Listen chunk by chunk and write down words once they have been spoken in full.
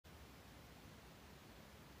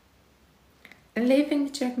live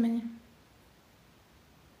in Germany.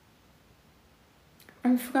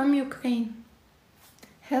 I'm from Ukraine.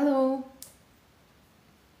 Hello.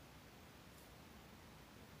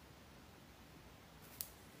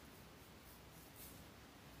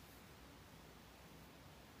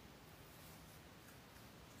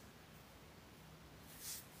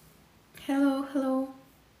 Hello, hello.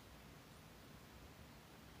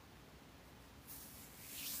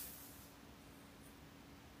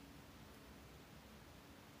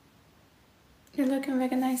 You're looking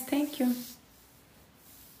very nice, thank you.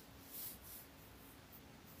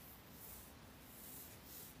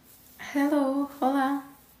 Hello, hola.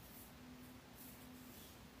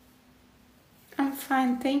 I'm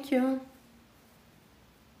fine, thank you.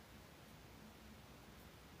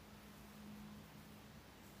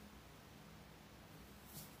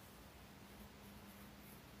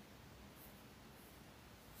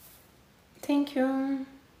 Thank you.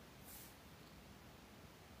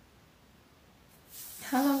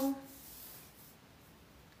 Hello.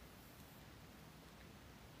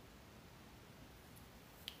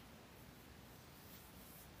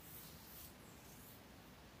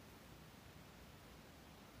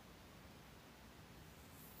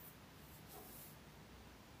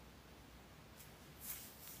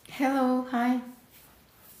 Hello, hi.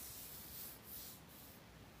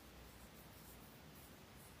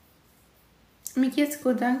 Mir geht's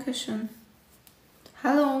gut, danke schön.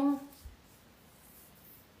 Hallo.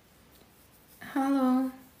 Hallo.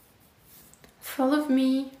 Follow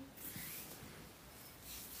me.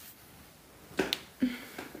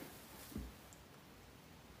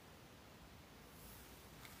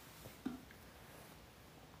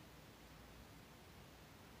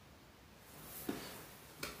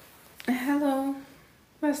 Hello.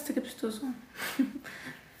 Was triebst du so?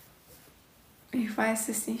 Ich weiß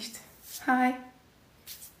es nicht. Hi.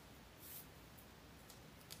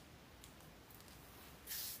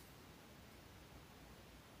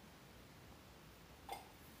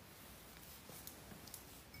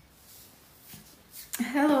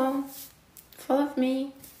 Hello. Follow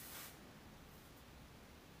me.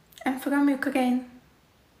 I'm from Ukraine.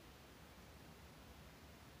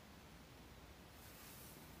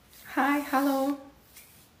 Hi, hello.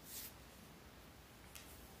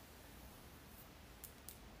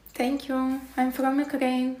 Thank you. I'm from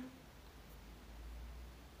Ukraine.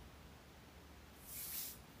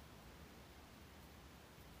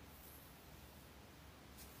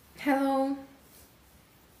 Hello.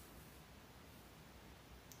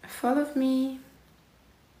 Follow me.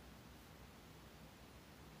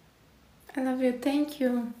 I love you. Thank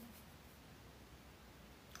you.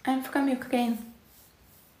 I'm from Ukraine.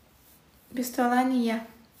 Bist du alleine? Ja.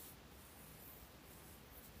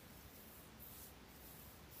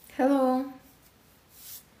 Hello.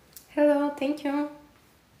 Hello, thank you.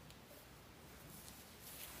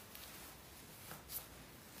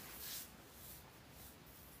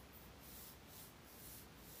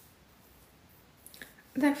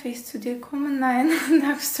 Darf ich zu dir kommen? Nein,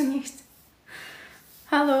 darfst du nicht.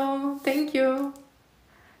 Hallo, thank you.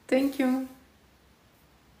 Thank you.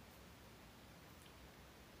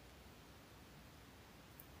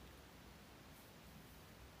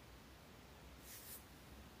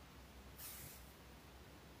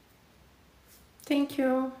 Thank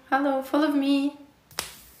you. Hello, follow me.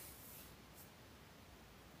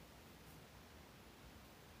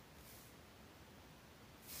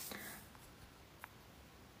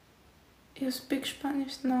 You speak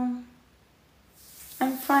Spanish? No.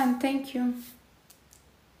 I'm fine, thank you.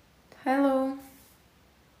 Hello.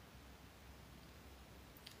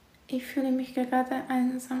 Ich fühle mich gerade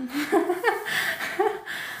einsam.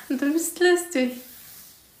 Du bist lustig.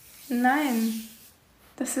 Nein,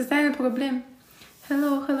 das ist dein Problem.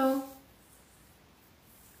 Hello, hello.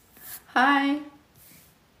 Hi.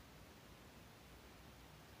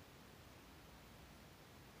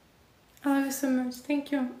 I love you so much.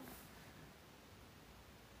 Thank you.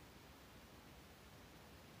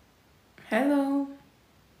 Hello.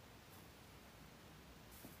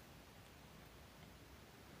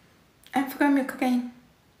 I'm from Ukraine.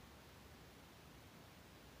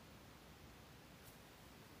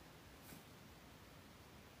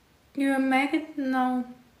 You're married? No.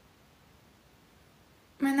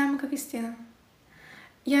 Mein Name ist Christina.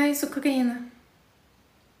 Ja, из Украины.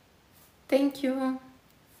 Thank you.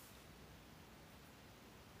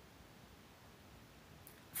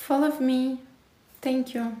 Follow me.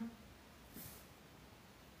 Thank you.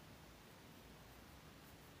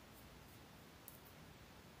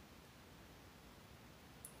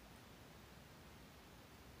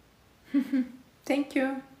 Thank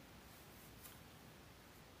you.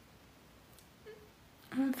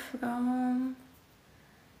 I'm from...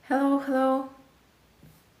 Hello.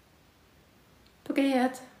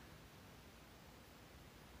 Привет.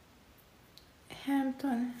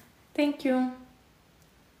 Hampton. Thank you.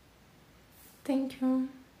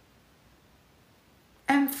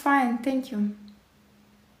 I'm fine, thank you.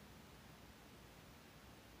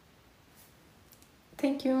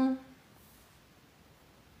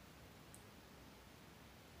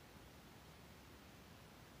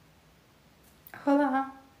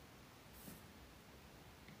 Hola.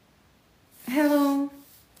 Hello.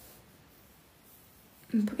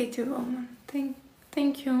 Pretty woman. Thank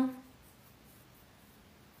you.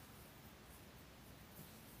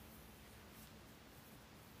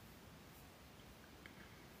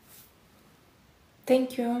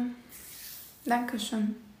 Thank you.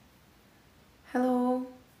 Dankeschön. Hello.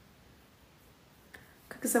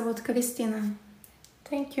 Как зовут? Кристина.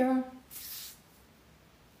 Thank you.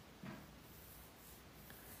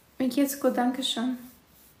 Mir geht's gut, Dankeschön.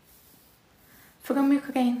 From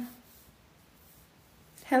Ukraine.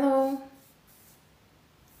 Hello.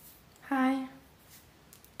 Hi.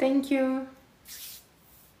 Thank you.